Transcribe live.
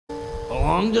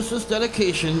long-distance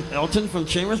dedication, Elton from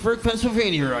Chambersburg,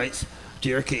 Pennsylvania writes,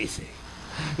 Dear Casey,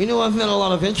 you know I've met a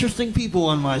lot of interesting people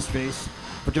on MySpace,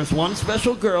 but there's one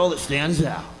special girl that stands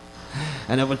out.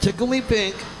 And it would tickle me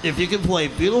pink if you could play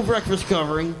Beatle Breakfast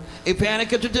covering a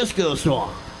Panic at the Disco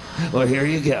song. Well, here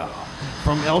you go.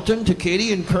 From Elton to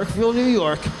Katie in Kirkville, New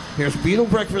York, here's Beatle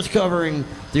Breakfast covering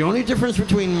The Only Difference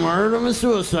Between Martyrdom and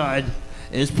Suicide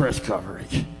is Press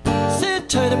Coverage. Sit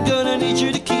tight, I'm gonna need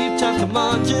you to keep time. Come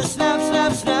on, just snap,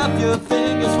 snap, snap your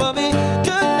fingers for me. Good,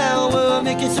 now we're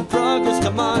making some progress.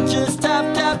 Come on, just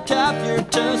tap, tap, tap your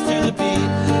toes to the beat.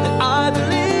 And I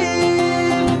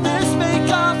believe this may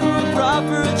call for a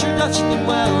proper introduction. And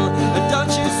well, don't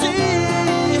you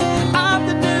see, I'm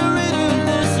the narrator and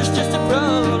this is just a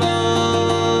prologue.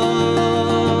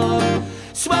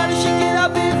 Sweaty, shake it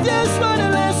up if you just wanna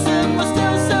listen. We're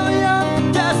still so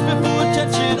young, desperate for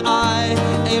attention. I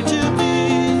aim to be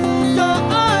your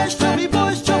eyes, chubby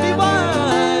boys, chubby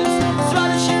wives.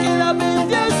 Sweaty, shake it up if you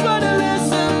just wanna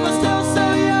listen. We're still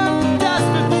so young,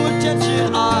 desperate for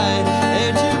attention. I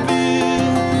aim to be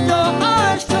your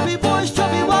eyes, chubby boys,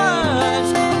 chubby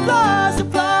wives. Applause,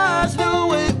 applause, no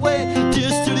wait, wait. Dear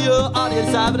studio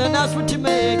audience, I have an announcement to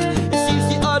make. It seems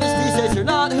the artists these days are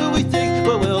not who we think,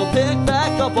 but we'll pick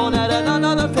back up on that at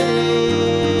another page.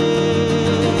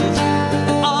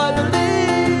 And I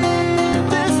believe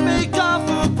this may call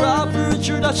for a proper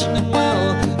introduction. And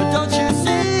well, don't you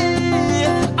see,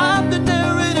 I'm the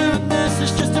narrator and this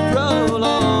is just a prologue.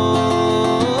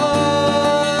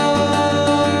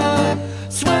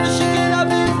 Swear to shake it up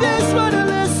if this were to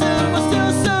listen. We're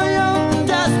still so young,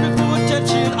 desperate for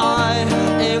attention. I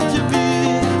aim to be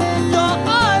your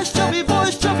eyes, chubby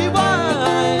boys, chubby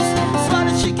wives. Swear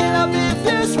to shake it up if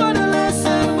this were to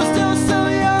listen. We're still so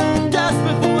young,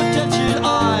 desperate for attention.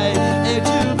 I aim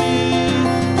to be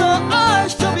your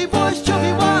eyes, chubby boys,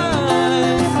 chubby wives.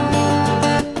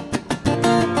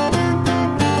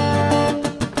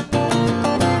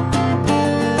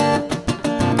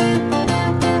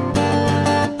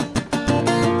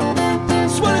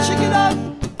 Swear to shake it up,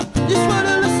 you swear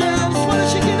to listen. Swear to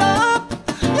shake it up,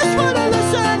 you swear to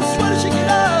listen. Swear to shake it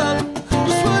up,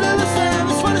 you swear to listen.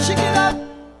 Swear to shake it up,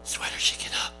 swear to shake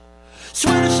it up.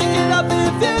 Swear to shake it up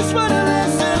if you swear to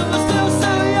listen. We're still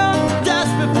so young,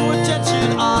 desperate for attention.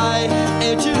 I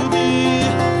aim to be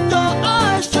your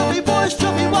eyes, chubby boys,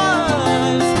 chubby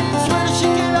wives. Swear to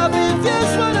shake it up if you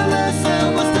swear to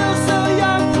listen. We're still so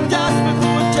young, desperate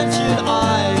for attention. I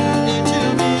aim to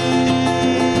be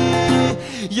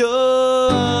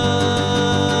your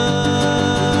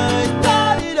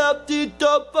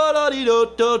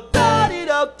da-dee-da-dee-da-ba-da-dee-do-do,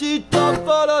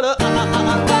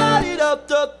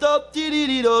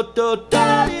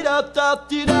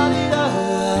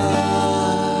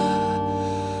 da-dee-da-dee-da-ba-da-da-da-dee-da-dee-da-dee-da-dee-da.